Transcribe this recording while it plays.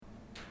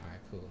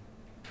Cool.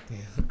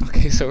 Damn.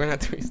 Okay, so we're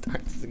not to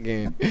restart this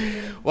again.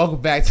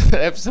 Welcome back to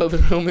the episode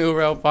of the Real Meal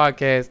Rail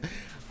podcast.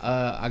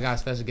 I got a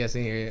special guest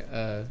in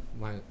here.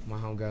 My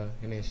homegirl.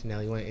 Her name's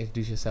Chanel. You want to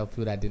introduce yourself to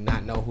people that did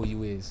not know who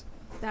you is?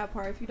 That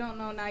part. If you don't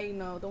know, now you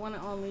know. The one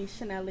and only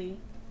Chanel.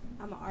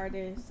 I'm an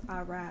artist.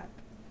 I rap.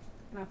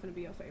 And I'm finna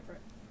be your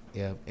favorite.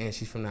 Yep, and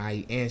she's from the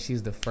IE, and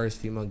she's the first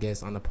female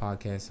guest on the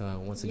podcast.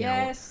 So once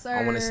again, yes,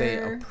 I want to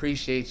say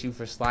appreciate you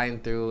for sliding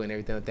through and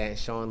everything like that, and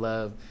showing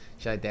love,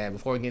 shit like that.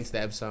 Before we get into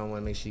the episode, I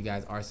want to make sure you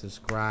guys are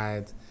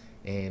subscribed,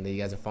 and that you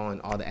guys are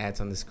following all the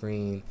ads on the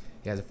screen.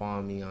 You guys are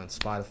following me on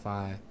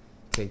Spotify,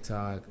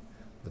 TikTok,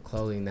 the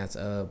clothing that's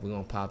up. We're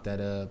gonna pop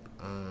that up.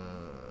 I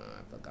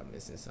feel like I'm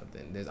missing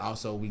something. There's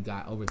also, we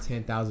got over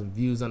 10,000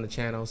 views on the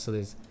channel, so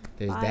there's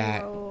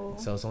that.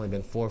 So it's only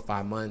been 4 or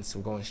 5 months.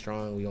 We're going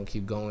strong. We're gonna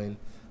keep going.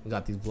 We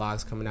got these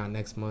vlogs coming out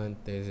next month.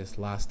 There's just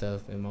a lot of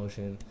stuff in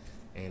motion.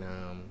 And,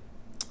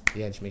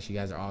 yeah, just make sure you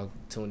guys are all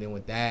tuned in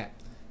with that.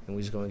 And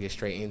we're just going to get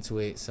straight into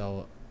it.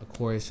 So, of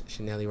course,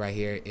 Chanel right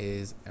here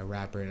is a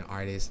rapper and an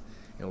artist.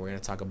 And we're going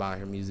to talk about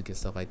her music and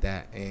stuff like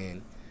that.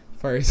 And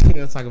first, we're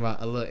going to talk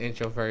about a little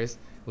intro first,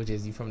 which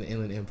is you from the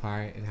Inland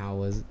Empire and how it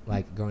was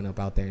like growing up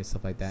out there and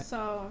stuff like that.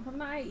 So, I'm from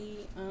the IE.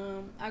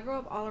 I grew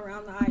up all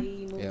around the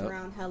IE, moved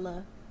around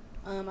hella.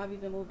 I've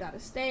even moved out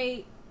of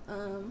state.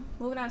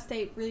 Moving out of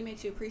state really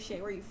makes you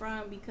appreciate where you're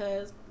from,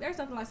 because there's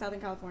nothing like Southern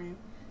California,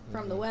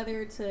 from the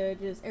weather to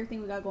just everything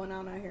we got going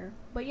on out here.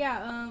 But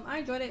yeah, I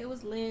enjoyed it. It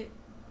was lit.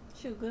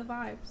 Shoot, good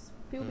vibes.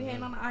 People be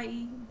hating on the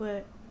IE,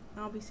 but I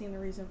don't be seeing the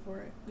reason for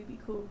it. We be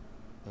cool.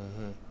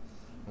 And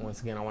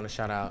once again, I want to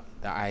shout out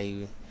the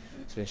IE.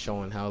 It's been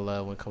showing hell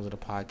love when it comes to the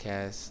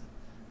podcast.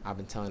 I've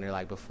been telling her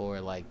like before,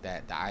 like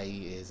that the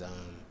IE is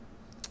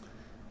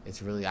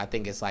it's really, I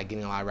think it's like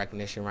getting a lot of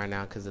recognition right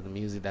now because of the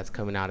music that's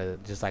coming out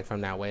of just like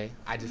from that way.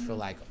 I just feel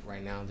like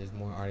right now there's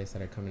more artists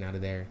that are coming out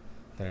of there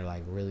that are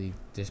like really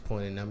just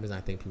pulling in numbers. And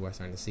I think people are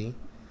starting to see.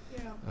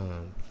 Yeah.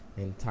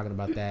 And talking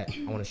about that,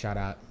 I want to shout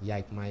out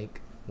Yike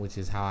Mike, which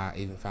is how I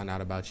even found out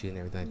about you and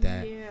everything like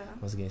that. Yeah.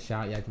 Once again,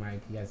 shout out Yike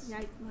Mike. Yes.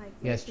 Yike Mike.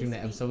 Yes, stream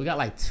that episode. We got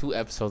like 2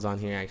 episodes on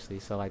here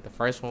actually. So like the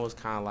first one was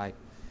kind of like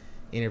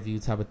interview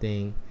type of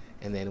thing.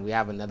 And then we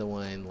have another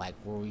one like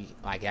where we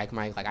like Yak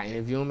Mike, like I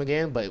interview him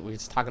again, but we're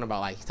just talking about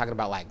like he's talking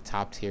about like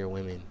top tier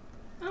women.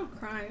 I'm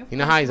crying. You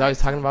know how he's always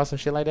talking about some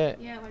shit like that?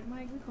 Yeah, like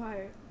Mike, be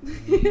quiet.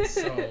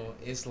 So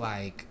it's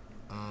like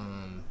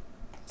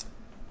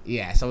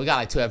yeah, so we got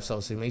like 2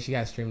 episodes, so make sure you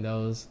guys stream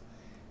those.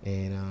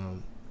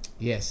 And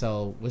yeah,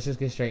 so let's just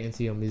get straight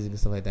into your music and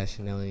stuff like that,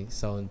 Chanel.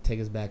 So take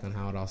us back on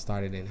how it all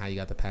started and how you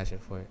got the passion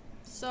for it.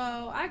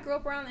 So I grew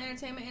up around the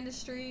entertainment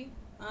industry.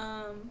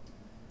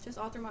 Just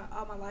all through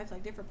all my life,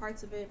 like different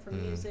parts of it, from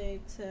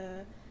music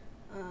to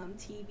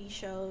TV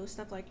shows,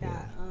 stuff like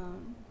that.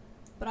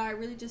 But I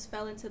really just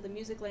fell into the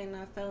music lane and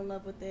I fell in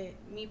love with it.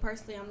 Me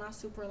personally, I'm not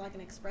super like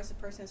an expressive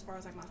person as far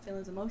as like my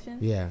feelings,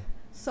 emotions. Yeah.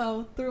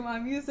 So through my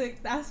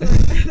music, that's what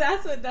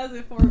that's what does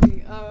it for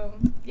me.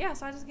 Yeah,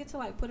 so I just get to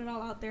like put it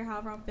all out there,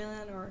 however I'm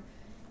feeling, or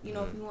you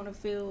know, if you want to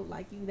feel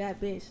like you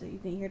that bitch, so you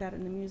can hear that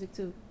in the music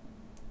too.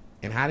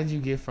 And how did you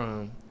get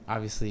from,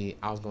 obviously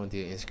I was going through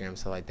your Instagram,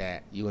 stuff like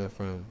that, you went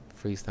from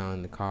freestyle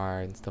in the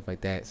car and stuff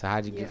like that, so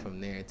how'd you get from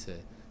there to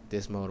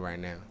this mode right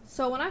now?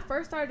 So when I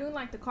first started doing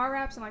like the car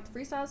raps and like the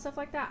freestyle stuff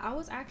like that, I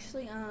was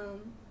actually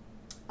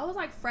I was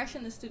like fresh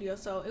in the studio,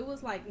 so it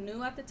was like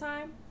new at the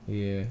time.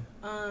 Yeah.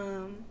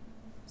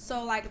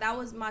 So like that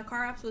was my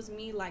car raps was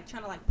me like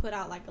trying to like put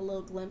out like a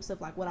little glimpse of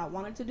like what I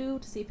wanted to do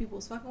to see if people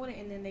was fucking with it,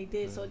 and then they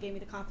did, so it gave me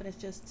the confidence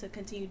just to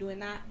continue doing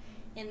that.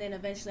 And then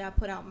eventually I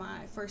put out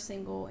my first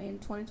single in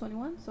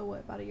 2021, so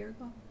what, about a year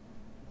ago.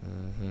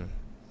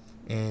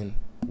 And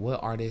what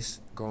artists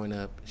growing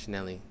up,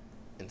 Chanel,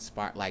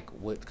 inspired, like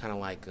what kind of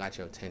like got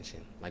your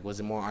attention? Like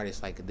was it more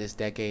artists like this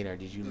decade, or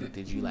did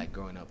you like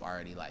growing up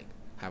already like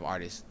have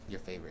artists your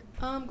favorite?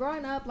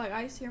 Growing up, like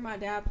I used to hear my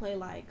dad play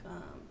like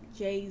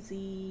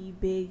Jay-Z,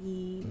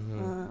 Biggie.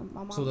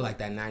 My mom, so like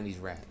that 90s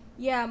rap.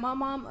 Yeah, my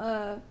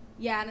mom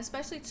yeah, and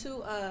especially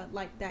too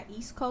like that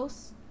East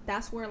Coast.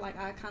 That's where like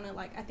I kind of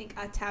like I think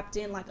I tapped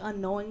in like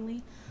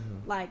unknowingly,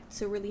 like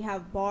to really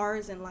have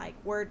bars and like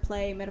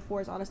wordplay,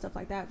 metaphors, all that stuff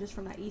like that, just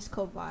from that East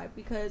Coast vibe.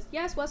 Because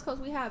yes, West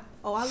Coast we have.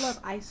 Oh, I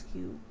love Ice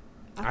Cube.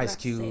 Ice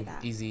Cube,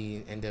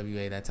 Easy,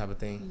 NWA, that type of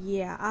thing.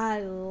 Yeah,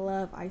 I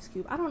love Ice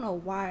Cube. I don't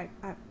know why.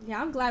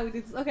 I'm glad we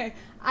did this. Okay,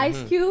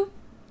 Ice Cube.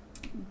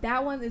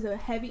 That one is a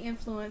heavy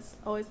influence.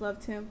 Always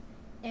loved him.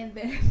 And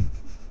then,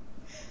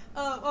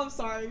 I'm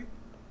sorry.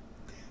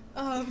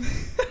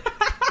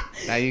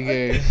 Now you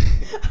good.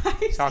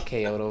 It's all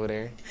KO'd over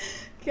there.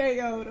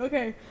 KO'd.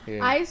 Okay.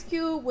 Yeah. Ice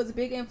Cube was a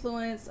big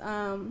influence.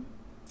 I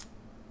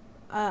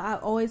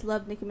always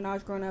loved Nicki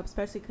Minaj growing up,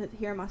 especially because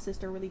hearing my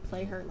sister really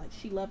play her. Like,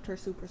 she loved her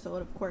super, so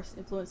it, of course,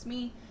 influenced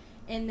me.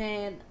 And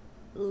then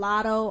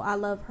Lotto, I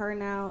love her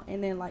now.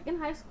 And then, like, in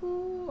high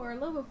school or a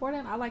little before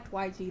then, I liked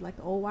YG, like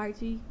the old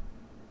YG.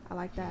 I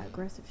like that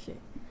aggressive shit.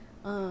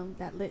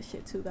 That lit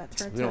shit, too. That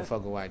turned. We don't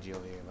fuck with YG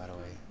over here, by the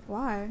way.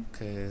 Why?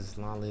 Because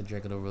long live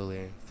Draco the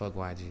Ruler, fuck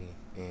YG.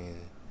 And,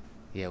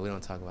 yeah, we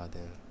don't talk about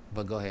them.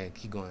 But go ahead,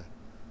 keep going.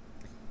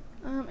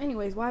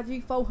 Anyways,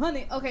 YG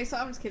 400. Okay, so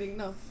I'm just kidding.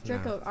 No,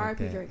 Draco. Nah,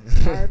 R.I.P. that. Drake.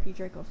 R.I.P.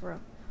 Draco for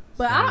real.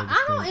 But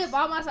I don't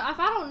involve myself. If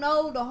I don't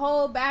know the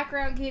whole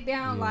background, get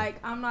down, like,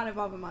 I'm not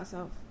involving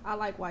myself. I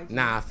like YG.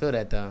 Nah, I feel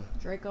that though.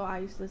 Draco, I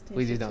used to listen to him.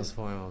 We just don't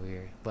support him over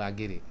here, but I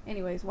get it.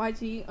 Anyways,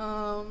 YG,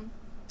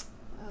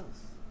 what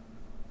else?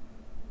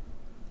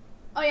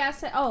 Oh yeah, I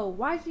said,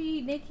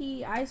 YG,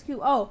 Nicki, Ice Cube.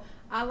 Oh,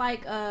 I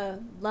like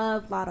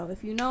Love Lotto.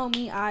 If you know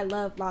me, I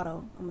love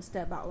Lotto. I'm gonna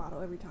step out Lotto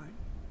every time.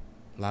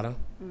 Lotto?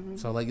 Mm-hmm.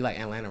 So like you like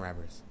Atlanta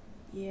rappers?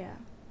 Yeah,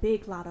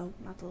 big Lotto,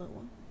 not the little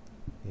one.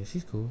 Yeah,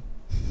 she's cool.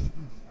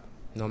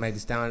 No Meg Thee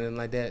Stallion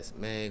like that,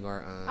 Meg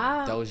or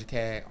Doja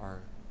Cat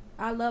or.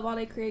 I love all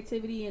their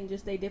creativity and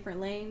just their different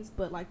lanes,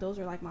 but like those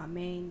are like my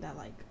main that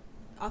like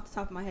off the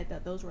top of my head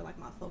that those were like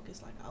my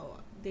focus. Like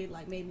they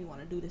like made me want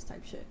to do this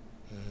type shit.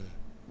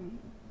 Mm-hmm. Mm-hmm.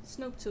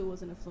 Snoop too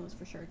was an influence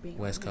for sure. Being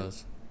West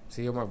Coast.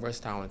 So you're more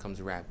versatile when it comes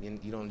to rap. You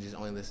don't just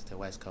only listen to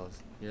West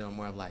Coast. You're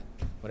more of like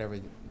whatever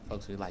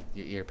folks who like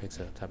your ear picks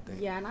up type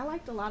thing. Yeah, and I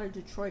liked a lot of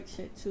Detroit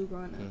shit too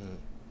growing up. Mm-hmm.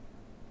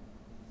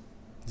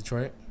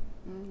 Detroit.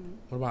 Mm-hmm.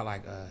 What about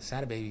like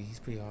Sada Baby? He's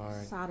pretty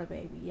hard. Sada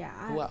Baby, yeah.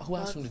 Who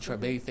else from Detroit?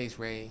 Babyface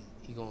Ray.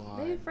 He going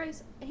hard.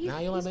 Babyface,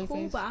 he's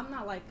cool, but I'm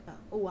not like.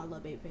 I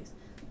love Babyface.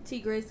 T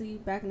Grizzly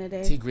back in the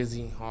day. T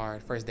Grizzly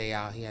hard. First day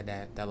out, he had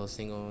that little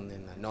single and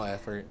then No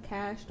Effort.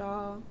 Cash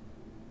Doll.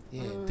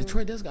 Yeah,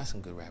 Detroit does got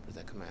some good rappers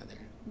that come out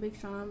there. Big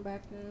Sean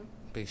back then.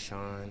 Big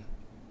Sean.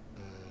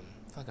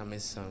 Fuck, I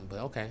missed some, but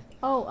okay.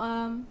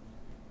 Oh,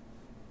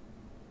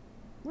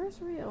 where's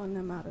Rio and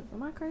them out of?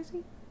 Am I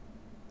crazy?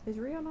 Is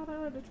Rio not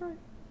out of Detroit?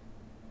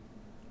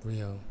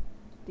 Rio.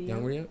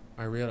 Young Rio?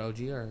 Or Rio the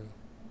OG? Or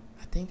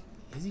I think,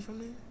 is he from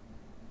there?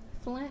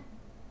 Flint?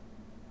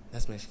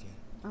 That's Michigan.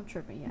 I'm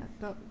tripping, yeah.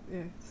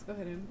 Let's go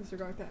ahead and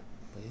disregard that.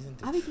 But isn't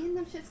I be getting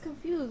them shits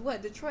confused.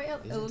 What, Detroit,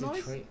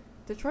 Illinois?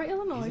 Detroit,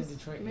 Illinois. Isn't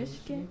Detroit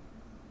Michigan?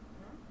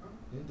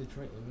 Isn't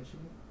Detroit in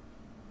Michigan?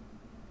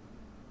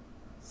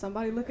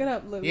 Somebody look it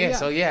up. Look,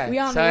 yeah, we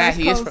on the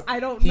West Coast. I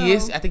don't know.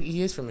 I think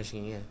he is from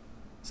Michigan, yeah.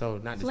 So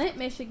not Flint,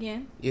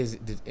 Michigan.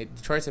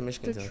 Detroit's in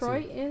Michigan.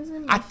 Detroit is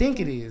in Michigan. I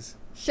think it is.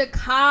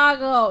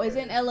 Chicago is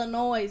in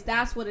Illinois.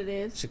 That's what it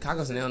is.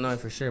 Chicago's in Illinois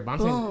for sure. But I'm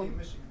saying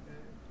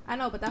I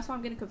know, but that's why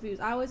I'm getting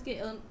confused. I always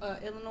get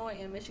Illinois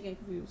and Michigan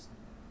confused.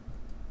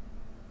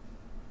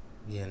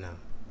 Yeah, no.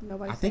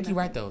 Nobody. I think you're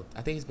right though.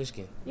 I think it's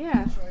Michigan.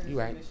 Yeah. You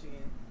right.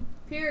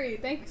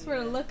 Period. Thanks for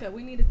the lookup.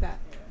 We needed that.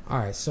 All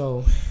right,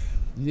 so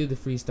you did the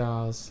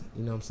freestyles.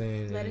 You know what I'm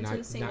saying? Led into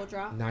the single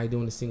drop. Now you're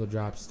doing the single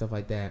drops, stuff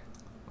like that.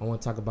 I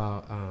want to talk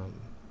about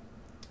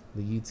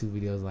the YouTube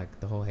videos, like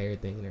the whole hair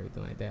thing and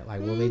everything like that.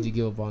 Like, what made you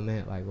give up on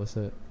that? Like, what's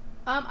up?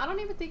 I don't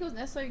even think it was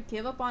necessarily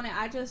give up on it.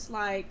 I just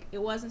like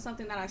it wasn't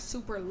something that I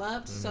super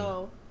loved,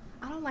 so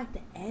I don't like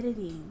the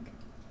editing.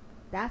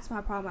 That's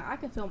my problem. Like, I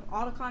can film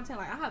all the content.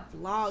 Like I have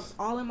vlogs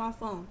all in my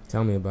phone.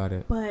 Tell me about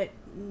it. But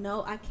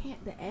no, I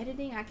can't. The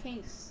editing, I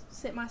can't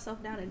sit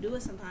myself down and do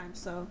it sometimes.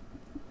 So,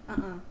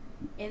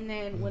 And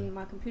then when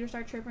my computer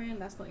starts tripping,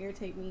 that's gonna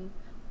irritate me.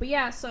 But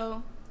yeah,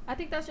 so I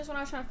think that's just when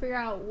I was trying to figure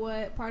out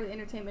what part of the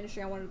entertainment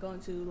industry I wanted to go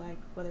into, like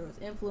whether it was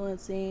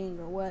influencing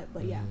or what.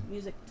 But yeah,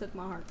 music took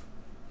my heart.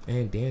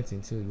 And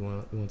dancing too. You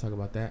want to talk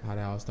about that? How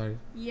that all started?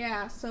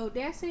 Yeah. So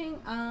dancing.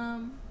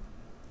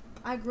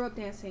 I grew up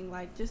dancing,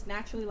 like just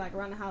naturally, like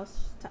around the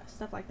house,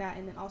 stuff like that,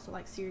 and then also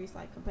like serious,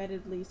 like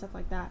competitively, stuff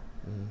like that.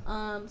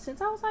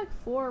 Since I was like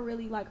 4,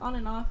 really like on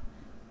and off,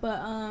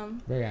 but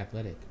very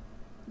athletic.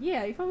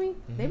 Yeah, you feel me?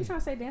 They be trying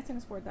to say dancing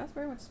is sport. That's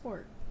very much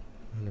sport.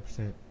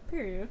 100%.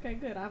 Period. Okay,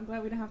 good. I'm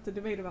glad we didn't have to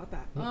debate about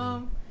that.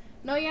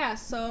 No, yeah.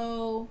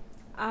 So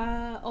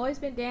I always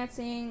been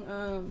dancing.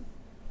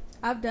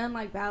 I've done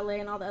like ballet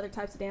and all the other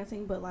types of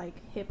dancing, but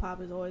like hip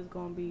hop is always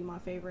gonna be my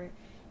favorite.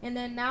 And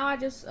then now I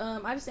just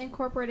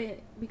incorporate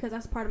it because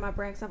that's part of my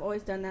brand. Cause I've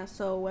always done that.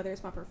 So whether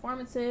it's my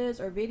performances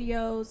or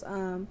videos,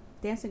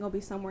 dancing gonna be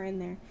somewhere in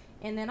there.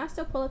 And then I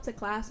still pull up to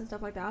class and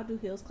stuff like that. I'll do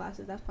heels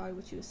classes. That's probably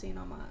what you were seeing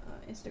on my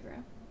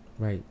Instagram.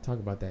 Right. Talk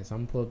about that. So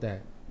I'm gonna pull up the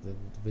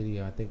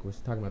video. I think we're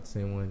talking about the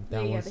same one.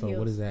 That one. So heels.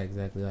 What is that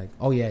exactly like?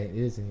 Oh yeah, it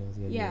is in heels.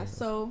 Yeah.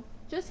 So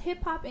just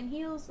hip hop and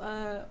heels,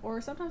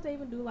 or sometimes they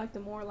even do like the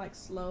more like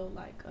slow,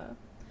 like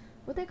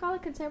what they call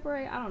it,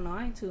 contemporary. I don't know.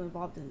 I ain't too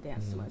involved in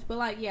dance too much, but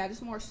like yeah,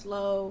 just more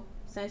slow,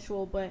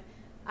 sensual. But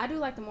I do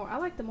like the more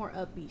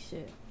upbeat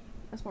shit.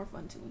 That's more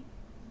fun to me.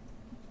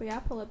 But yeah, I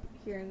pull up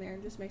here and there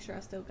and just make sure I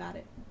still got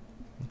it.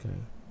 Okay.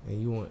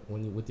 And you want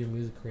with your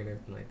music career and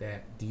everything like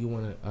that, do you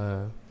want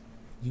to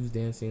use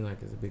dancing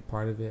like as a big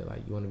part of it?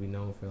 Like you want to be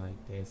known for like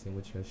dancing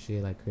with your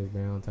shit, like Chris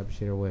Brown type of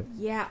shit, or what?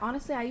 Yeah,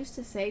 honestly, I used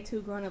to say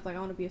too growing up, like I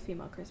want to be a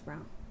female Chris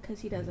Brown because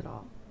he does it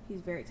all.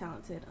 He's very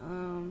talented.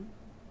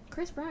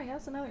 Chris Brown, yeah,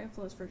 that's another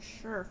influence for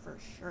sure.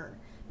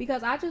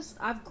 Because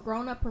I've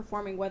grown up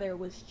performing, whether it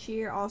was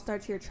cheer, all-star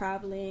cheer,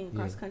 traveling,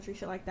 cross country,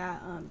 shit like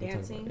that,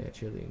 dancing. Yeah,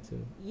 cheerleading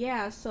too.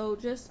 Yeah, so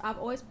I've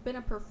always been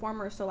a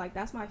performer, so like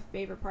that's my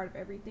favorite part of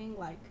everything.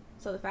 Like,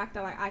 so the fact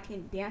that like I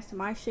can dance to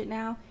my shit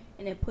now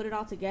and then put it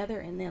all together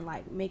and then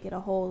like make it a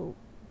whole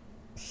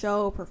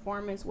show,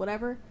 performance,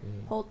 whatever,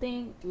 whole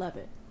thing, love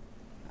it.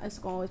 It's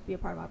gonna always be a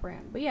part of my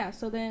brand. But yeah,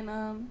 so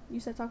then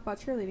you said talk about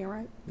cheerleading,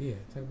 right? Yeah,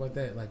 talk about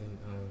that, like in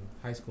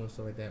high school and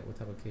stuff like that. What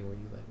type of kid were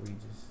you like? Were you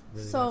just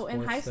really so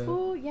in high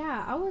school?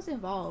 Yeah, I was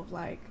involved.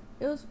 Like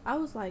I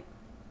was like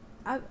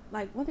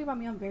one thing about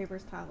me, I'm very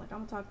versatile. Like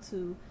I'm gonna talk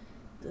to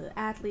the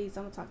athletes,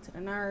 I'm gonna talk to the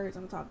nerds,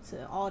 I'm gonna talk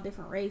to all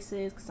different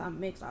races because I'm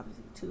mixed,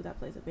 obviously too. That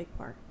plays a big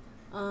part.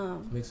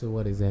 Mixed with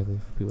what exactly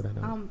for people that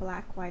don't? I'm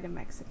black, white, and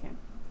Mexican.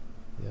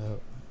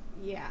 Yep.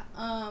 Yeah.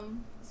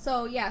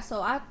 So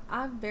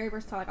I'm very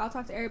versatile. Like I'll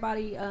talk to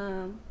everybody.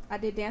 I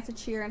did dance and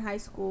cheer in high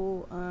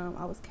school.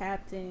 I was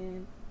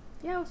captain.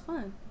 Yeah, it was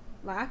fun.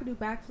 Like I could do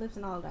backflips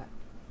and all of that.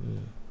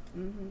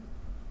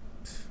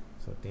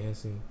 So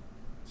dancing,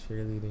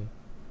 cheerleading,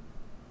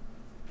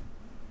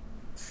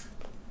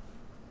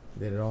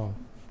 did it all.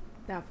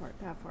 That part.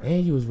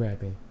 And you was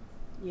rapping.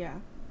 Yeah.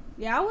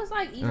 Yeah, I was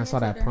like. And I saw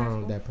that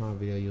prom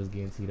video. You was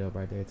getting teed up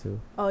right there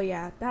too. Oh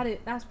yeah,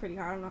 that's pretty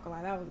hard. I'm not gonna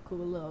lie, that was a cool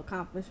little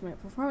accomplishment.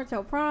 Performing at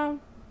your prom,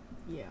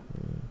 yeah.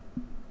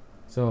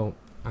 So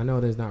I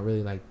know there's not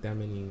really like that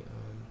many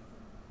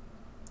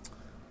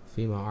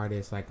female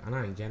artists, like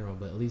not in general,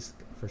 but at least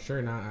for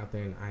sure not out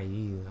there in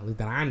IE. At least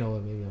that I know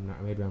of. Maybe I'm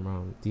not. Maybe I'm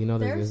wrong. Do you know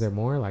is there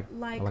more like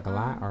a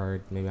lot,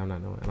 or maybe I'm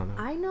not knowing? I don't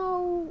know. I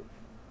know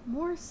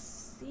more. I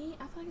feel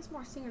like it's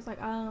more singers.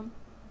 Like I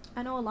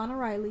know Alana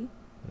Riley.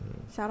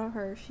 Shout out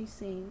her. She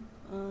sing.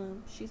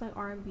 She's like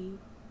R&B.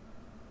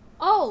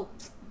 Oh,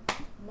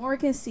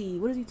 Morgan C.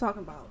 What is he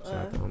talking about?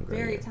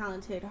 Very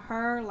talented.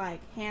 Her, like,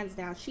 hands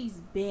down. She's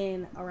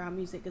been around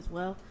music as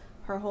well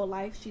her whole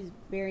life. She's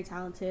very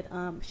talented.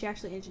 She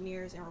actually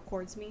engineers and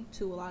records me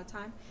too a lot of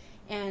time.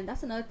 And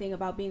that's another thing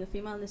about being a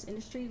female in this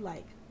industry.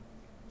 Like,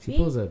 she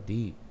pulls up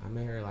deep. I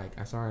met her, like,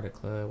 I saw her at a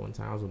club one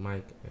time. I was with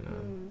Mike, and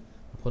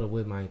I pulled up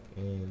with Mike,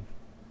 and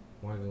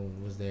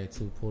Morgan was there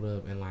too. Pulled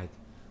up, and like,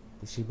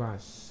 she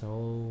brought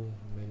so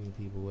many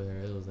people with her.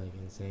 It was like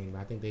insane. But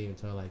I think they even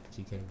told like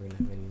she can't bring that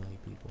many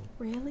like people.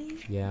 Really?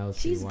 Yeah, it was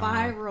she's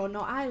viral.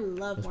 No, I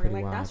love Morgan.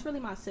 Like, that's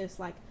really my sis.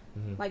 Like,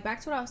 like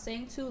back to what I was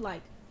saying too.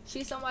 Like,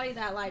 she's somebody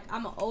that like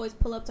I'ma always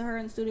pull up to her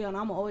in the studio and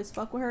I'ma always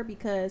fuck with her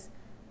because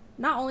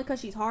not only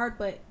because she's hard,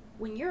 but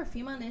when you're a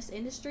female in this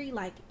industry,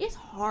 like it's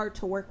hard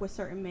to work with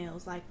certain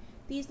males. Like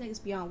these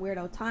niggas be on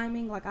weirdo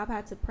timing. Like I've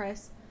had to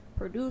press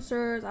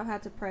producers, I've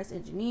had to press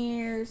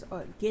engineers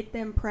or get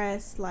them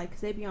pressed, like,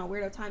 because they be on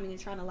weirdo timing and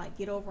trying to like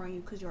get over on you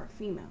because you're a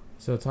female.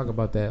 So talk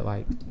about that.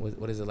 Like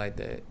what is it like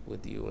that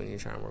with you when you're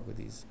trying to work with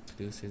these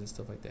producers and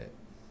stuff like that?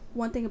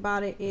 One thing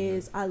about it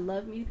is I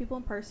love meeting people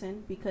in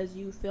person because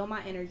you feel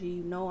my energy.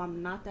 You know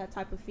I'm not that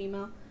type of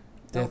female.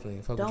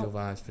 Definitely fuck with your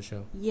vibes for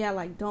sure. Yeah,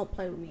 like don't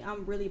play with me.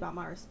 I'm really about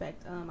my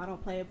respect. I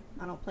don't play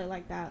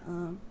like that.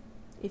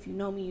 If you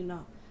know me, you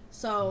know.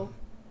 So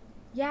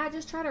yeah, I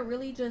just try to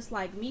really just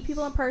like meet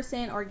people in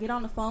person or get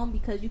on the phone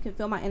because you can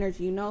feel my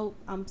energy. You know,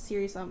 I'm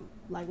serious. I'm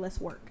like,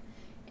 let's work.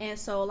 And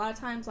so a lot of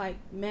times like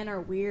men are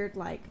weird.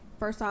 Like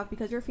first off,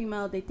 because you're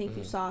female, they think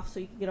you soft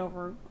so you can get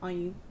over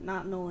on you,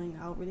 not knowing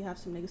I'll really have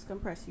some niggas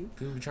compress you.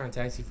 People be trying to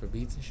tax you for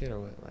beats and shit or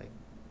what?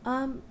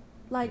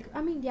 Like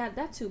I mean, yeah,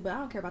 that too, but I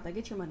don't care about that.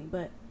 Get your money,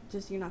 but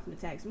just you're not gonna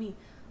tax me.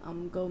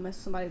 Go mess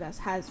with somebody that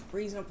has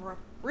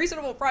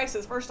reasonable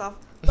prices first off,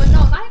 but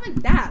no, not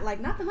even that. Like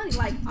not the money.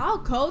 Like I'll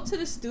go to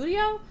the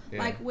studio,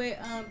 like with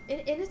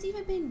it's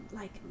even been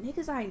like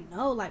niggas I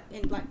know, like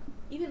and like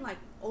even like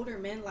older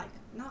men, like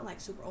not like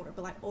super older,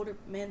 but like older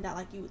men that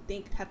like you would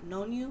think have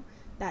known you,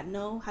 that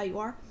know how you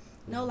are,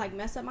 no, like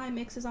mess up my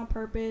mixes on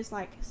purpose,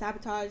 like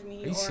sabotage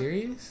me. Are you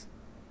serious?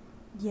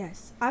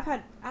 Yes, I've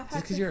had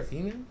just because you're a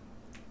female.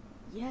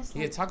 Yes.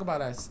 Yeah, talk about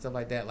that stuff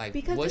like that. Like,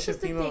 because what's your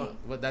female?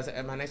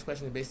 My next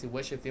question is basically,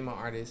 what's your female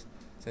artist?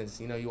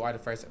 Since you know you are the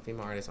first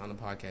female artist on the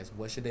podcast,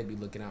 what should they be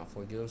looking out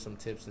for? Give them some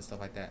tips and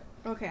stuff like that.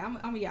 Okay, I'm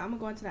gonna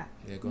go into that.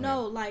 Yeah, go no,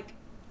 ahead. like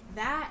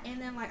that,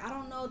 and then like I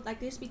don't know, like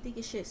they just be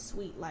thinking shit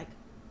sweet. Like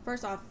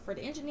first off, for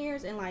the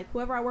engineers and like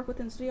whoever I work with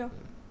in the studio,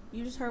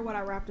 you just heard what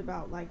I rapped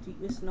about. Like,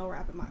 it's no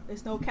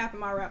cap in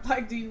my rap.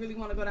 Like, do you really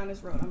want to go down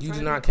this road? You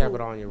do not cap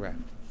it all in your rap.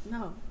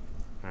 No.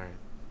 All right.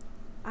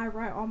 I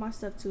write all my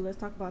stuff too. Let's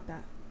talk about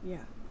that. Yeah,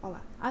 all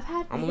that.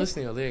 I'm gonna listen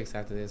to your lyrics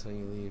after this when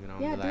you leave, and I'm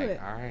gonna be like,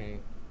 all right.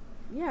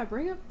 Yeah,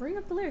 bring up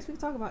the lyrics. We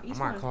can talk about each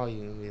one. I might call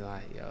you and be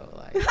like, yo,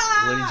 like,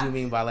 what did you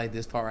mean by like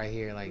this part right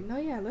here? Like, no,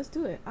 yeah, let's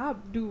do it. I'll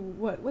do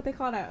what they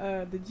call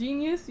that, the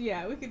genius.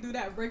 Yeah, we could do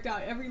that. Break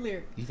down every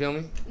lyric. You feel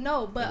me?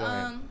 No,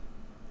 but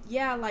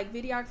yeah, like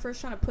videographers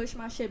trying to push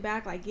my shit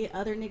back, like get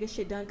other niggas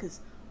shit done,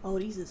 cause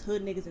these is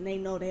hood niggas and they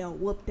know they'll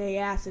whoop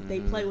their ass if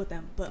they play with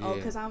them. But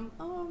cause I'm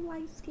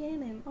light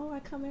skinned and I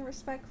come in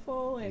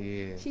respectful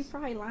and she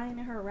probably lying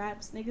in her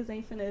raps. Niggas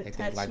ain't finna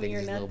touch like me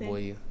or nothing. Little boy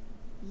you.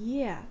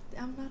 Yeah,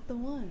 I'm not the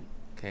one.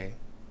 Okay,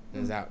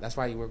 that's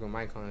why you work with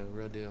Mike on a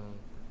real deal.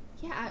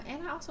 Yeah,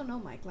 and I also know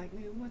Mike. Like,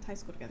 nigga, we went to high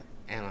school together.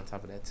 And on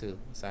top of that too,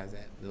 besides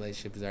that, the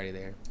relationship is already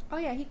there. Oh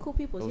yeah, he cool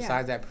people. But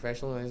besides that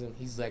professionalism,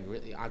 he's like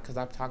really, cause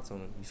I've talked to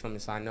him. You feel me?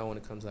 So I know when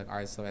it comes to like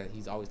artists, so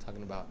he's always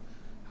talking about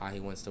how he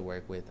wants to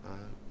work with.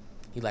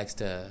 He likes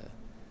to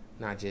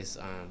not just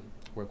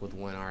work with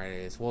one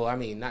artist. Well, I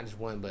mean, not just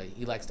one, but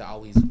he likes to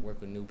always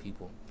work with new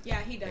people.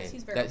 Yeah, he does. And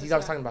he's very. he's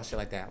always talking about shit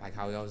like that, like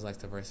how he always likes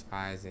to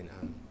versatize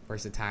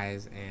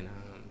and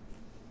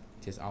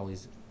just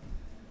always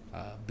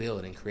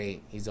build and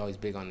create. He's always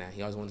big on that.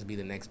 He always wants to be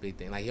the next big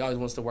thing. Like he always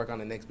wants to work on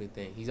the next big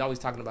thing. He's always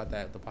talking about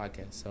that at the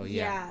podcast. So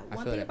yeah,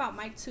 one thing about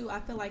Mike too, I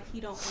feel like he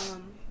don't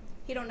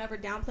never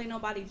downplay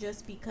nobody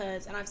just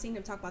because, and I've seen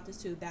him talk about this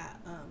too, that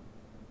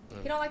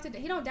he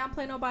don't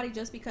downplay nobody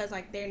just because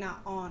like they're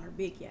not on or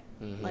big yet.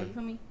 Mm-hmm. Like, you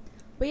feel me?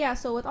 But yeah,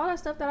 so with all that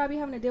stuff that I be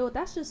having to deal with,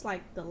 that's just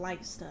like the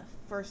light stuff.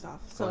 First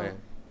off, so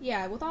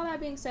yeah. With all that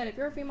being said, if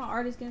you're a female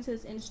artist getting into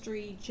this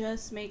industry,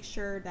 just make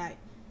sure that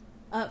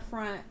up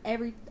front,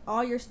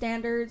 all your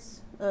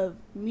standards of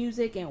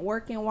music and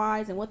working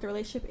wise and what the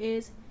relationship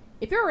is.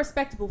 If you're a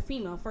respectable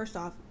female, first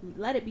off,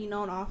 let it be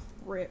known off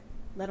rip.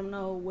 Let them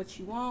know what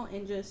you want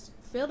and just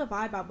feel the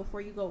vibe out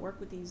before you go work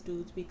with these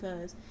dudes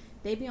because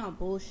they be on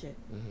bullshit.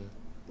 Mm-hmm.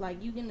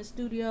 Like, you get in the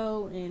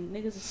studio and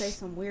niggas will say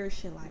some weird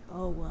shit like,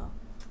 oh, well,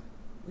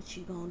 what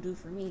you gonna do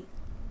for me?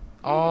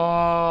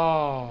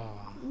 Oh.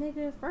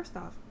 Nigga, first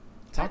off.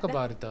 Talk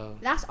about it, though.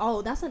 That's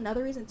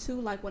another reason,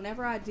 too. Like,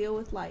 whenever I deal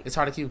with, like... It's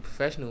hard to keep it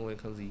professional when it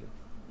comes to you.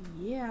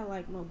 Yeah,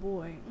 like, my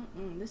boy.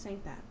 This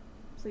ain't that.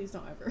 Please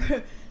don't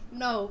ever.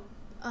 No.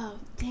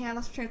 Damn, I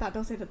lost my train of thought.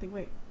 Don't say nothing.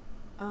 Wait.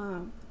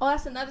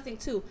 That's another thing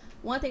too.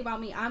 One thing about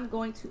me, I'm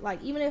going to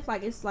like, even if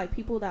like it's like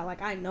people that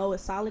like I know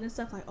is solid and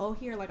stuff, like, oh,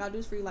 here, like I'll do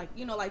this for you, like,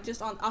 you know, like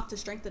just off the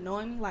strength of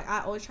knowing me, like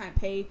I always try and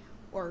pay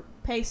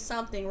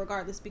something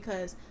regardless,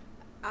 because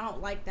I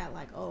don't like that,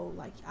 like, oh,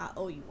 like I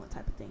owe you one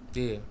type of thing.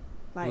 Yeah.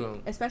 Like,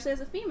 especially as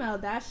a female,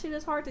 that shit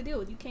is hard to deal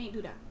with. You can't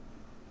do that.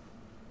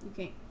 You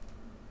can't.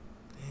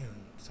 Damn.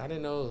 So I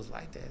didn't know it was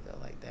like that though,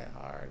 like that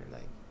hard, or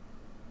like.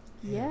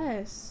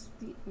 Yes.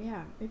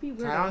 Yeah. It'd be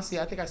weird. I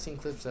think I've seen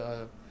clips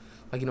of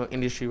like, you know,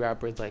 industry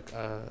rappers like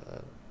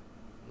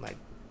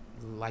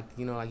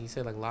you know, like you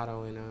said, like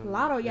Lotto and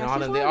Lotto, yeah.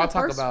 You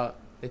know,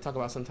 they talk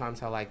about sometimes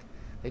how like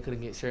they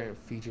couldn't get certain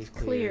features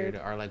cleared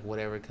or like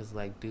whatever because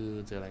like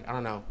dudes or like I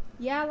don't know.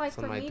 Yeah, like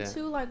for me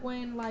too, like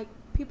when like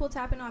people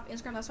tapping off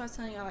Instagram, that's what I was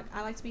telling you. Like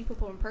I like to meet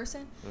people in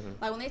person. Mm-hmm.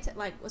 Like when they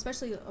like,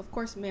 especially of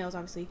course males,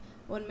 obviously.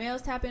 When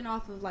males tap in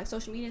off of like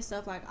social media and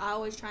stuff, like I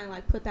always try and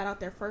like put that out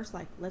there first,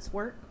 like let's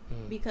work,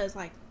 because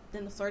like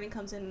then the flirting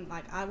comes in,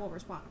 like I won't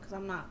respond because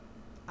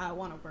I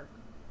want to work.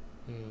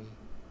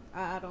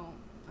 I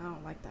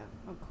don't like that.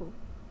 I'm cool.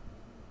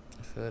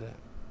 I feel that.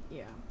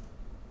 Yeah.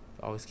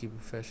 Always keep it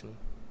professional.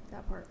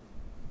 That part.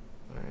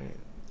 All right.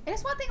 And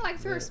it's one thing, like,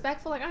 if you're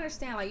respectful, like, I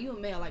understand, like, you a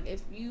male, like,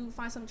 if you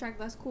find something attractive,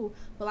 that's cool.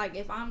 But, like,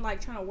 if I'm,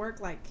 like, trying to work,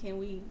 like, can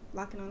we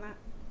lock in on that?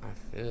 I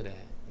feel that.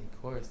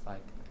 Of course,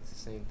 like, it's the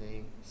same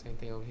thing. Same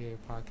thing over here,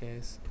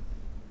 podcast.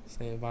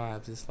 Same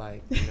vibes. It's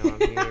like, you know, I'm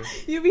here.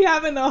 You be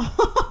having a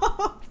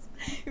whole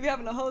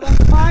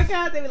other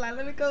podcast. They be like,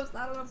 let me go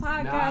start on a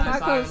podcast. I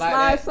go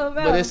slide some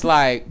else. But it's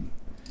like,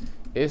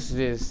 it's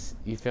just,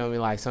 you feel me?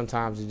 Like,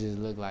 sometimes it just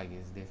look like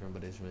it's different,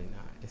 but it's really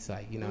not. It's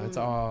like, you know, it's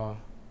all...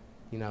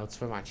 You know, it's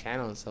for my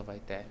channel and stuff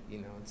like that. You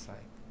know, it's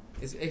like,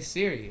 it's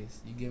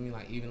serious. You get me?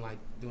 Like, even, like,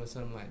 doing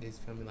something like this,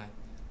 feel me? Like,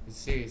 it's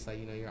serious. Like,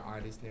 you know, you're an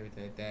artist and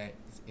everything like that.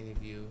 It's an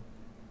interview.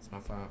 It's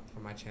for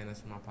my channel.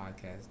 It's for my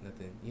podcast.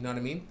 Nothing. You know what I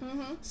mean?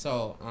 Mm-hmm.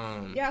 So,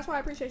 yeah, that's why I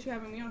appreciate you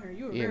having me on here.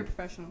 You were very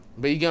professional.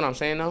 But you get what I'm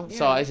saying, though? Yeah.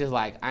 So, it's just,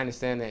 like, I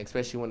understand that,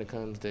 especially when it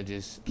comes to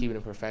just keeping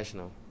it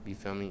professional. You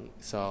feel me?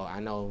 So, I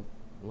know,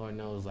 Lord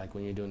knows, like,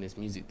 when you're doing this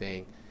music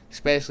thing,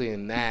 especially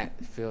in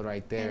that field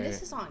right there. And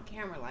this is on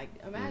camera. Like,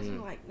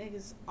 imagine, like,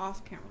 niggas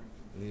off camera.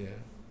 Yeah.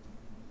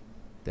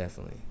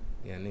 Definitely.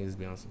 Yeah, niggas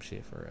be on some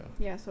shit for real.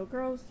 Yeah, so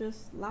girls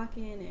just lock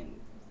in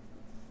and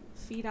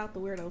feed out the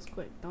weirdos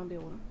quick. Don't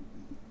deal with them.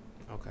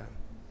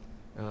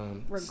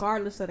 Okay.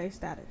 Regardless of their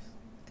status.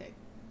 Okay.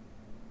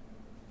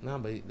 No,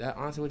 but that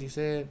honestly what you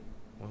said,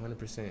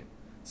 100%.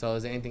 So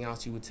is there anything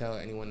else you would tell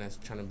anyone that's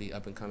trying to be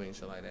up and coming and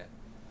shit like that?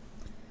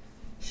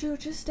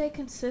 Shoot, just stay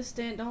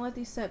consistent. Don't let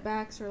these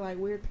setbacks or like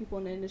weird people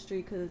in the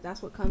industry, because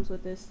that's what comes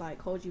with this,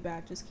 like, hold you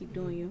back. Just keep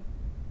doing you.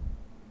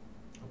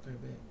 Okay,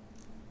 bet.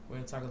 We're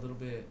gonna talk a little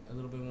bit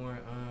more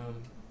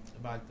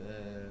about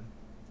the.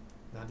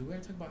 Now, did we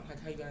ever talk about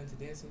like how you got into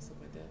dancing and stuff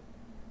like that?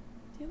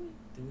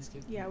 Did we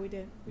skip? Yeah, we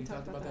did. We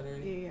talked about that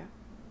already. Yeah.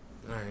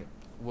 All right.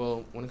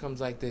 Well, when it comes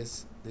like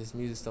this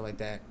music stuff like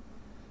that,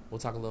 we'll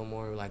talk a little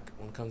more like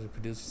when it comes to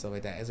producers stuff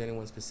like that. Is there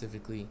anyone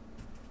specifically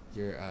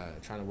you're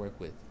trying to work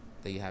with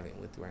that you haven't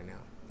with right now?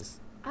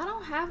 I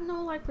don't have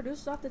no like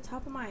producers off the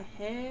top of my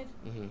head.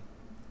 Mm-hmm.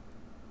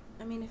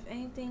 I mean, if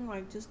anything,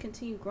 like just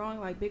continue growing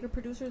like bigger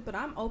producers. But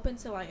I'm open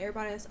to like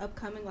everybody that's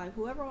upcoming. Like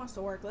whoever wants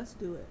to work, let's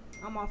do it.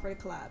 I'm all for the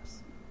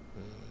collabs.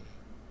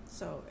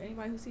 So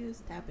anybody who sees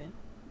this, tap in.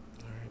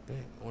 All right,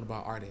 bet. What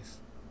about artists?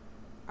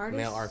 Artists,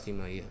 male or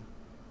female? Yeah.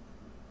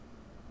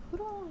 Who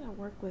do I want to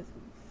work with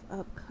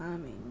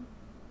upcoming?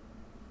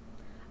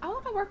 I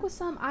want to work with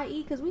some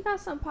IE because we got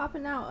something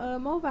popping out.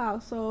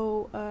 Moval,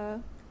 so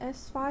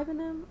S5 and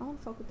them. I want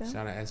to fuck with them.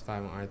 Shout out S5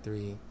 and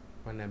R3.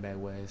 Run that back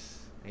West.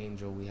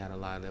 Angel, we had a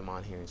lot of them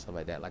on here and stuff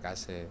like that. Like I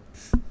said,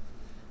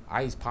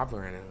 ICE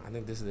popular right now. I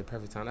think this is the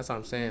perfect time. That's what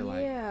I'm saying.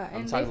 Like, yeah,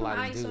 I'm and talking they a lot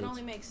from of these ICE, so dudes. it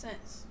only makes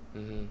sense.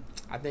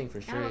 I think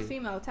for sure. I'm a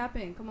female. Tap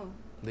in. Come on.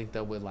 Linked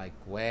up with like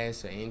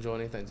Wes or Angel or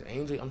anything.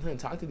 Angel, I'm trying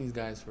to talk to these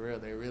guys for real.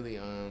 They're really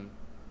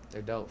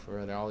they're dope for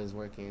real. They're always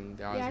working.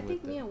 They're always I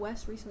think me and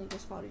Wes recently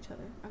just fought each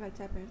other. I gotta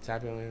tap in.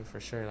 Tap in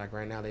for sure. Like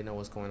right now, they know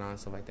what's going on and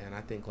stuff like that. And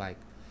I think like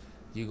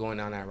you going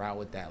down that route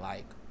with that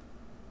like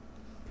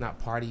not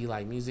party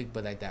like music,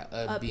 but like that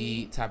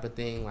upbeat type of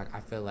thing. Like I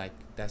feel like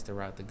that's the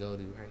route to go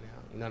to right now.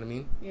 You know what I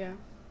mean? Yeah.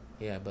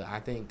 Yeah, but I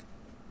think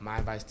my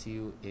advice to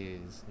you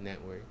is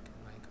network.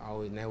 Like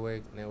always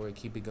network,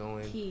 keep it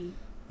going. Key.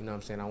 You know what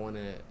I'm saying? I want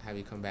to have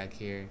you come back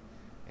here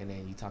and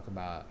then you talk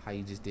about how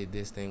you just did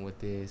this thing with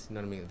this. You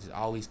know what I mean? Just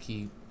always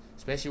keep,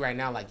 especially right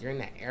now, like you're in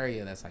that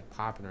area that's like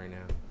popping right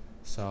now.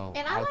 So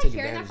and I like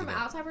hearing that from an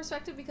outside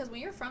perspective because when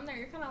you're from there,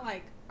 you're kind of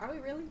like, are we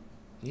really?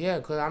 Yeah,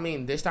 because I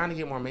mean, they're starting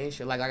to get more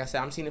mainstream. Like I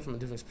said, I'm seeing it from a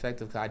different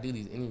perspective because I do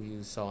these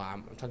interviews. So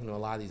I'm talking to a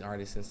lot of these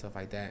artists and stuff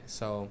like that.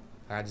 So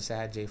I just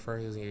had Jay Fur,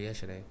 he was here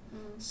yesterday.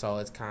 So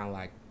it's kind of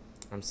like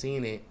I'm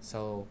seeing it.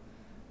 So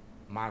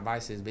my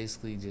advice is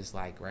basically just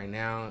like right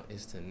now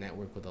is to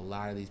network with a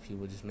lot of these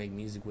people. Just make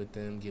music with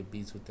them, get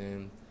beats with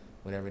them,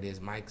 whatever it is.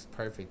 Mike's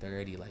perfect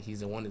already. Like he's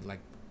the one that like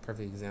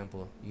perfect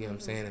example. You get what I'm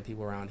saying? And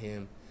people around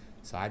him.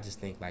 So I just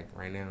think like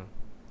right now,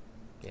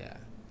 yeah,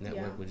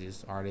 network with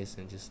just artists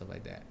and just stuff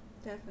like that.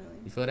 Definitely.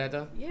 You feel that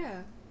though?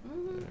 Yeah. All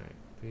right,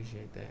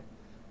 appreciate that.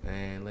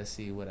 And let's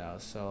see what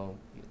else. So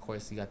of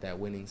course you got that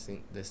winning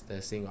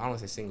the single. I don't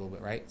want to say single,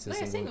 but right? It's a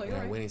single. You're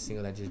right. Winning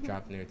single that just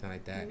dropped and everything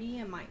like that. Me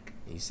and Mike.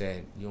 And you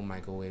said you and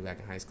Mike go way back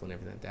in high school and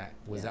everything like that.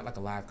 Was that like a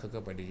live cook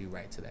up or did you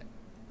write to that?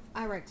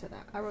 I wrote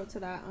to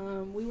that.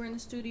 We were in the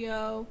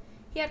studio.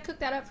 He had cooked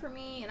that up for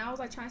me, and I was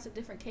like trying some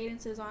different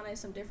cadences on it,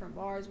 some different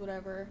bars,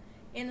 whatever,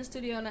 in the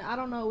studio. And I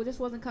don't know, it just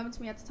wasn't coming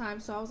to me at the time.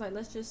 So I was like,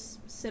 let's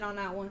just sit on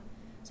that one.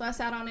 So I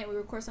sat on it. We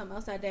recorded something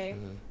else that day.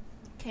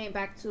 Came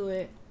back to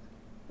it.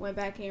 Went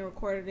back in,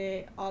 recorded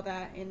it, all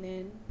that, and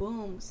then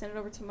boom, sent it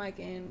over to Mike.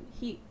 And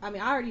I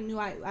already knew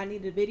I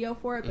needed a video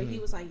for it, but he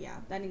was like, yeah,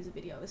 that needs a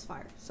video. It's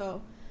fire.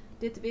 So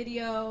did the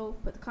video,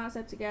 put the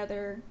concept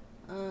together.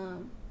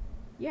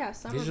 Yeah,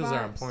 summer visuals vibes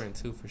are important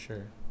too, for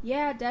sure.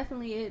 Yeah,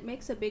 definitely. It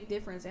makes a big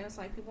difference, and it's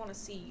like people want to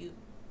see you.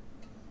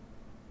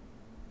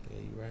 Yeah,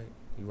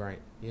 you're right.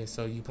 Yeah,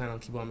 so you plan on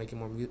keep on making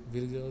more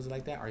videos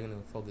like that, or are you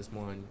gonna focus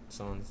more on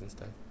songs and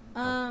stuff?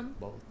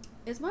 Both.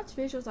 As much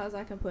visuals as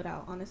I can put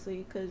out,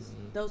 honestly, because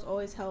those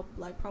always help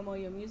like promote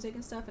your music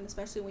and stuff, and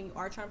especially when you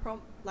are trying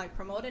to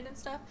promote it and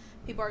stuff,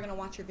 people are gonna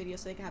watch your video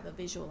so they can have a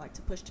visual like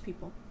to push to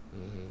people.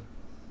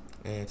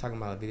 And talking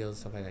about videos and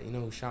stuff like that, you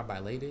know who Shot by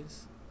Late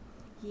is?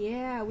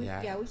 Yeah, we've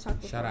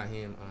talked before. Shout out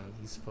him.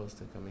 He's supposed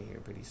to come in here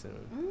pretty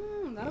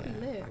soon. That'll be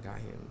lit. I got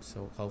him,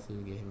 so hopefully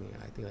we get him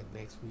in. I think like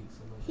next week.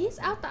 He's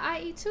out the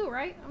IE too,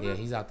 right? Yeah,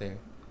 he's out there.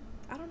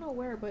 I don't know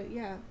where, but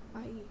yeah,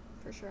 IE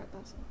for sure. I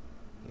thought so.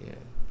 Yeah.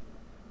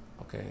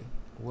 Okay.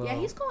 Well. Yeah,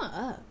 he's going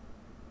up.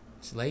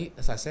 It's late,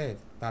 as I said,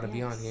 about to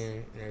be on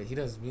here. And he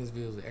does music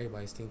videos with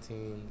everybody's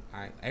team.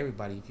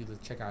 Everybody, if you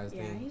check out his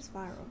thing. Yeah, he's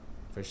viral.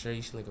 For sure,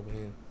 you should link up with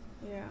him.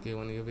 Yeah. Get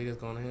one of your videos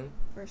going to him.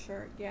 For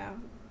sure, yeah.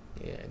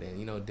 Yeah, then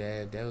you know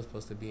Dev was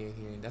supposed to be in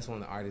here. That's one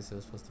of the artists that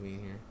was supposed to be in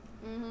here.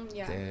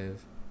 Yeah.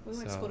 Dev. We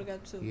went to school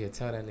together too. Yeah,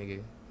 tell that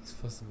nigga he's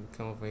supposed to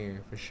come up in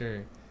here for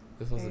sure.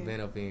 He's supposed to been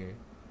up in here.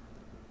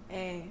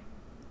 Hey.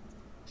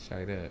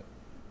 Straight up.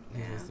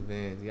 He's supposed to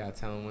been. You gotta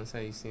tell him one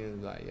time you see him,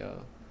 be like,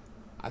 yo.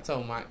 I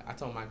told Mike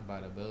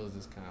about it, but it was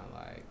just kind of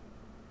like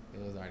it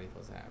was already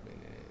supposed to happen,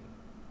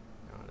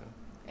 and I don't know.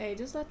 Hey,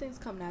 just let things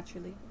come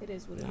naturally. It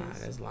is what it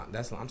is. That's long.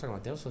 I'm talking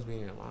about. They were supposed to be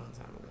in here a long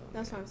time ago.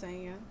 That's what I'm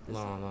saying. Yeah.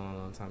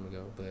 Long time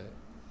ago, but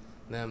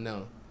let them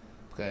know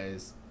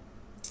because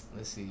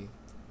let's see,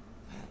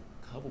 I've had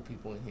a couple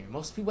people in here.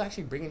 Most people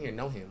actually bring in here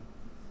know him.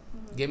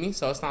 Get me?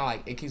 So it's not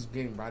like it keeps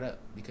getting brought up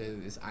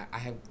because I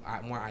have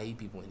more IE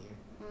people in here.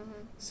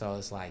 So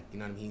it's like, you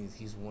know what I mean.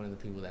 He's one of the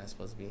people that's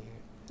supposed to be in here.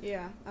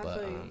 Yeah, I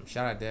feel you.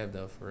 Shout out Dev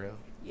though, for real.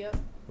 Yep.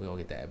 We're gonna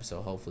get that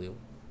episode hopefully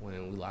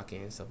when we lock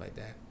in and stuff like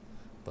that.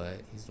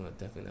 But he's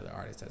definitely another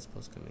artist that's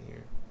supposed to come in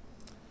here.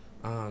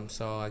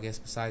 So I guess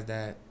besides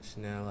that,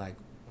 Chanel, like,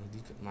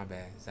 my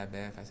bad. Is that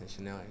bad if I say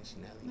Chanel or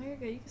Chanel? No, you're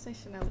good. You can say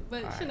Chanel,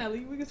 but right. Chanel,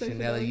 we can say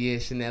Chanel. Yeah,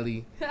 Chanel.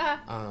 You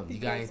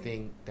got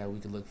anything that we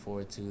could look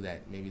forward to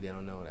that maybe they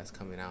don't know that's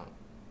coming out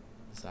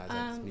besides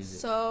that music?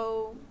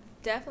 So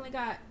definitely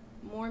got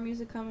more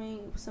music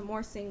coming, some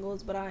more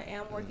singles, but I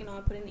am working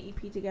on putting the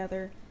EP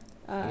together.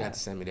 You got to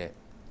send me that.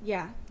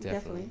 Yeah,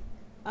 definitely.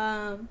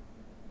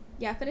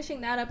 Yeah, finishing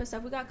that up and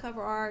stuff. We got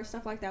cover art,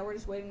 stuff like that. We're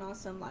just waiting on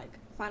some like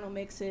final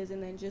mixes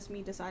and then just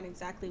me deciding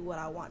exactly what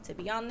I want to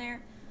be on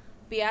there.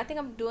 But yeah, I think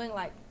I'm doing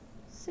like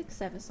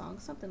 6-7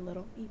 songs, something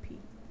little, EP.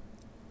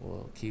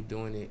 Well, keep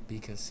doing it. Be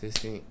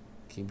consistent.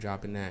 Keep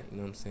dropping that. You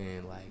know what I'm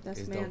saying? Like,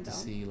 it's dope to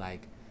see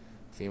like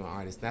female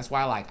artists. That's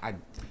why like when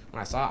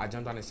I saw it, I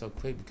jumped on it so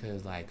quick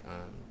because like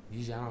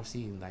usually I don't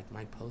see like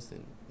Mike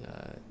posting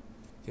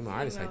female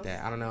artists like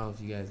that. I don't know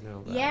if you guys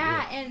know. But,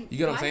 and you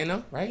get what I'm saying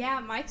though, right? Yeah,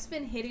 Mike's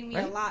been hitting me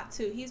a lot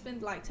too. He's been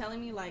like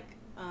telling me like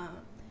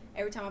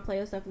every time I play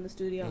his stuff in the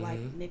studio, like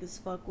niggas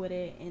fuck with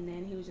it. And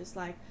then he was just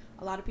like,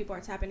 a lot of people are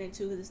tapping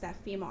into because it's that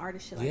female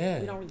artist shit. Like,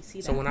 we don't really see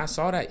that. So when I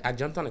saw that, I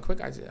jumped on it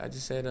quick. I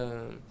just said,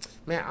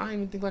 man, I don't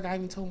even think like I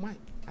even told Mike.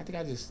 I think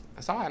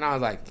I saw it and I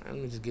was like, let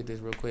me just get this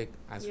real quick.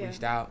 I just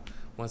reached out.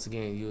 Once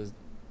again,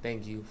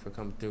 thank you for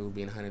coming through,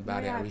 being hunted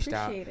about it. I reached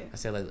out. I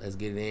said, let's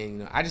get it in. You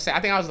know, I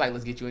think I was like,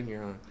 let's get you in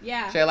here, huh?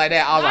 Yeah. Shit like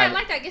that. I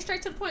like that. Get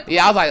straight to the point.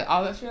 Yeah, I was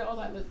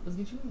like, let's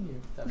get you in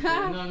here. You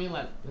know what I mean?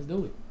 Like, let's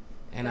do it.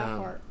 And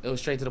it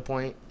was straight to the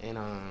point. And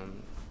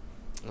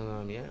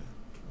yeah,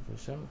 for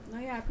sure. No,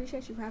 yeah, I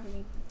appreciate you for having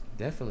me.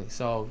 Definitely.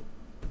 So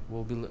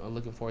we'll be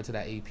looking forward to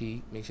that EP.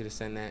 Make sure to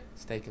send that.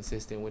 Stay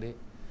consistent with it.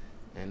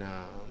 And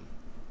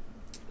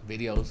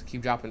videos,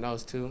 keep dropping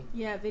those too.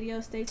 Yeah,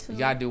 videos, stay tuned. You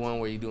gotta do one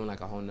where you're doing like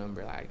a whole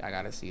number. Like, I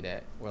gotta see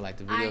that. Where like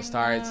the video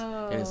starts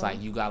and it's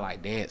like you got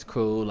like dance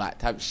crew, like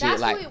type of shit.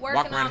 That's like what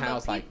walk around the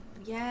house like.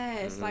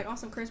 Yes, like on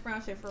some Chris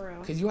Brown shit for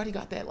real. Cause you already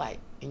got that like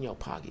in your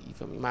pocket. You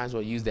feel me? You might as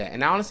well use that.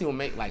 And I honestly will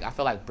make like, I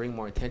feel like bring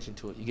more attention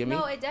to it. You get me?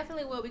 No, it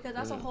definitely will, because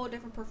that's a whole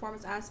different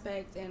performance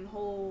aspect and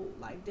whole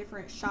like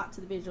different shot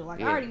to the visual.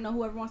 Like I already know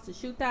whoever wants to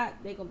shoot that,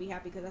 they gonna be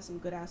happy because that's some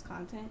good ass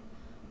content.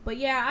 But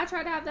yeah, I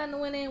tried to have that in the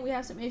winning. We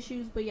have some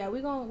issues, but yeah,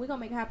 we gonna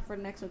make it happen for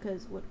the next one,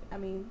 because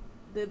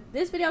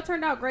this video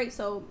turned out great,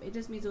 so it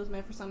just means it was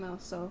meant for something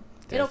else. So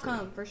definitely. It'll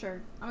come for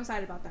sure. I'm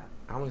excited about that.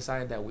 I'm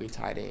excited that we're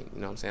tied in. You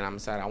know what I'm saying? I'm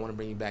excited. I want to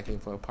bring you back in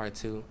for a part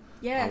 2.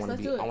 Yes,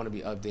 let's do it. I want to be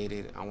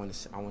updated. I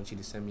want you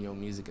to send me your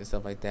music and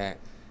stuff like that,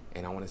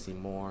 and I want to see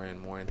more and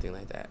more and things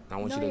like that. I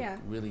want you to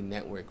really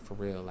network for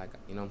real. Like,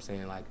 you know what I'm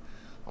saying? Like,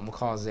 I'm gonna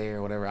call Zay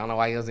or whatever. I don't know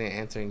why he wasn't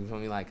answering. You feel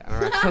me? Like,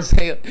 I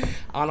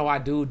don't know why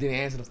dude didn't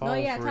answer the phone. No,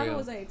 yeah, for tell real.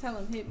 him Zay. Tell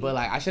him, hit me. But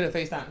like, I should have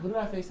FaceTime. Who did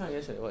I FaceTime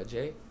yesterday? What,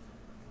 Jay? It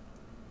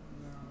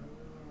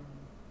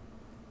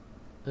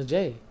was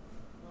Jay.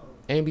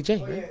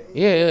 AMBJ. Oh,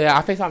 yeah.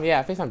 I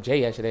FaceTime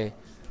Jay yesterday.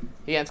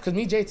 Yeah, because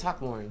me and Jay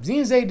talk more. Z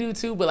and Zay do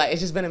too, but like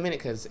it's just been a minute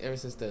because ever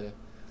since I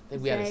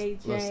think we had a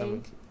little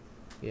summer.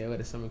 Yeah, we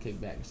had a summer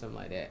kickback or something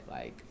like that.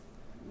 Like,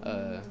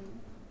 a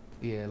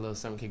little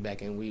summer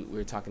kickback, and we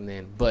were talking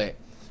then. But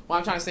what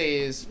I'm trying to say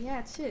is, and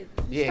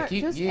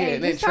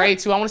then Trey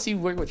too. I want to see you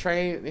work with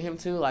Trey and him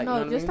too. Like, no, you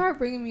know what just start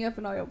bringing me up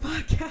in all your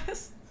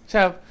podcasts.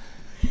 Got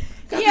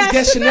this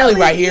guest Chanelli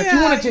right here. If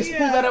you want to just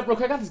pull that up real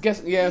quick, I got this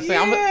guest. Yeah, I'm saying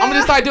I'm gonna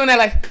just start doing that.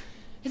 Like,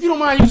 if you don't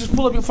mind, you just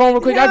pull up your phone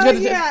real quick. I want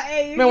to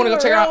go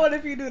check out.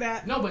 If you do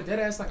that. No, but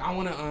deadass, like I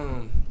want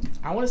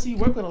to see you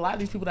work with a lot of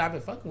these people that I've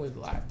been fucking with a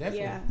lot. Definitely.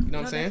 Yeah. You know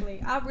what I'm saying?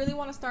 Definitely. I really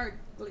want to start.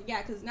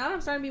 Yeah, because now that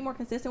I'm starting to be more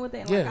consistent with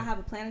it, and like I have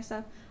a plan and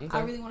stuff, I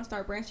really want to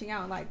start branching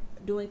out and like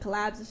doing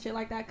collabs and shit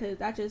like that, because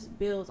that just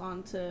builds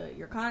onto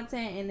your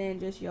content and then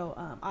just your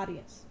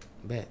audience.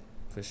 Bet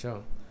for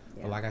sure.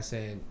 Yeah. But like I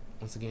said,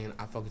 once again,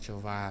 I fuck with your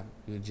vibe.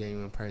 You're a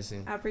genuine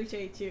person. I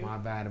appreciate you. My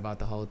bad about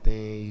the whole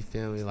thing. You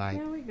feel me? Like,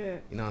 yeah, we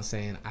good. You know what I'm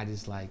saying? I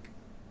just like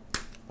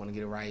want to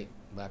get it right.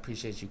 But I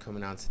appreciate you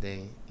coming out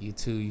today. You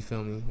too. You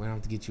feel me? We don't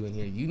have to get you in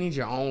here. You need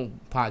your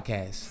own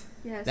podcast.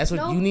 Yes. That's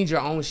what you need,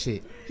 your own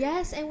shit.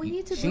 Yes, and we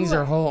need to. She needs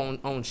her whole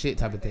own shit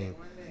type of thing.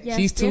 Yes,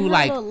 she's too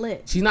like.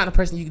 She's not a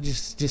person you can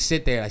just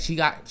sit there. Like, she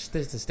got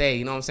to stay.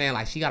 You know what I'm saying?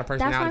 Like, she got a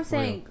personality. That's what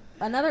I'm saying.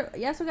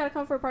 We gotta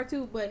come for part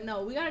 2, but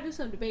no, we gotta do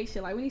some debate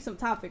shit. Like, we need some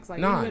topics. Like,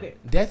 no, with it.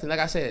 Definitely. Like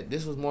I said,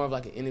 this was more of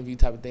like an interview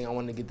type of thing. I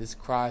wanted to get this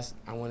across.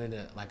 I wanted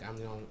to I'm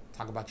gonna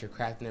talk about your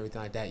craft and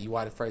everything like that. You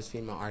are the first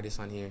female artist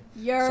on here.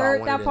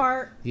 That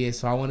part. Yeah,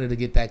 so I wanted to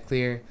get that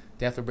clear.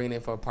 Definitely bring it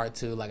in for a part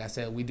 2. Like I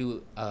said, we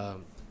do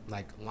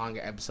like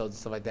longer episodes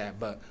and stuff like that.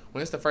 But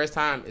when it's the first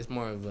time, it's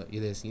more of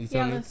you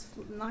feel me? Let's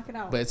knock it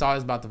out. But it's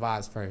always about the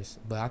vibes first.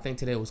 But I think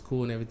today was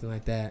cool and everything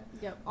like that.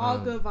 Yep, all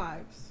good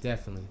vibes.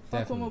 Definitely.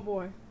 Fuck with my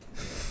boy.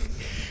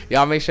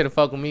 Y'all make sure to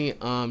fuck with me.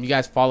 You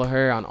guys follow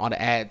her on all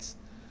the ads.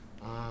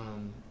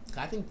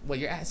 I think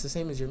your ads the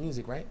same as your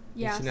music, right?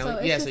 Yeah. So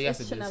it's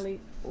Chanelli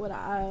with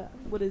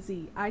a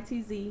Z.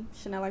 ITZ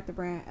Chanel like the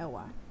brand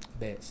LY.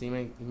 Bet. So you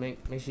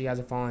make sure you guys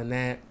are following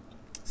that.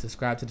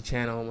 Subscribe to the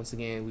channel. Once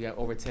again, we got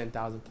over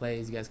 10,000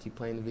 plays. You guys keep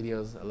playing the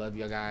videos. I love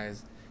you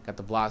guys. Got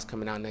the vlogs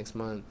coming out next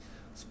month.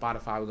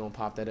 Spotify, we're gonna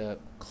pop that up.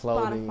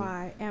 Clothing.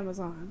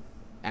 Spotify,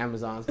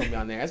 Amazon's gonna be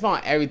on there. It's on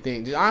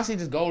everything.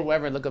 Just go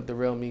wherever, look up The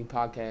Real Me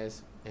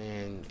podcast,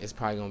 and it's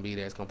probably gonna be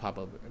there. It's gonna pop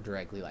up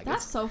directly. Like,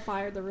 that's so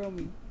fire, The Real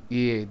Me.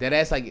 Yeah,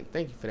 that's like,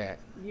 thank you for that.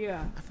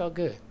 Yeah, I felt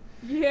good.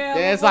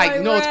 Yeah, it's like,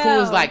 you know what's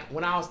cool is like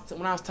when I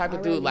was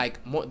typing through, like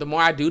the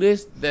more I do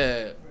this,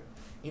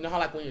 you know how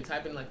like when you're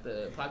typing like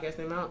the podcast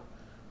name out,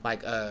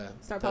 like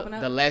start popping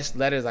up. The less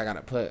letters I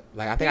gotta put.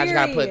 Like I think I just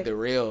gotta put The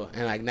Real,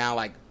 and like now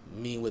like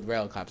me with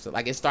Rail Cops. So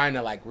like it's starting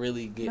to like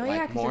really get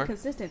more. You're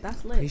consistent.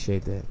 That's lit.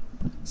 Appreciate that.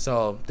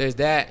 So there's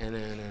that, and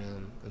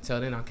then until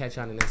then, I'll catch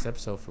you on the next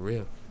episode for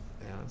real.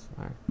 Yeah, that's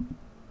fine.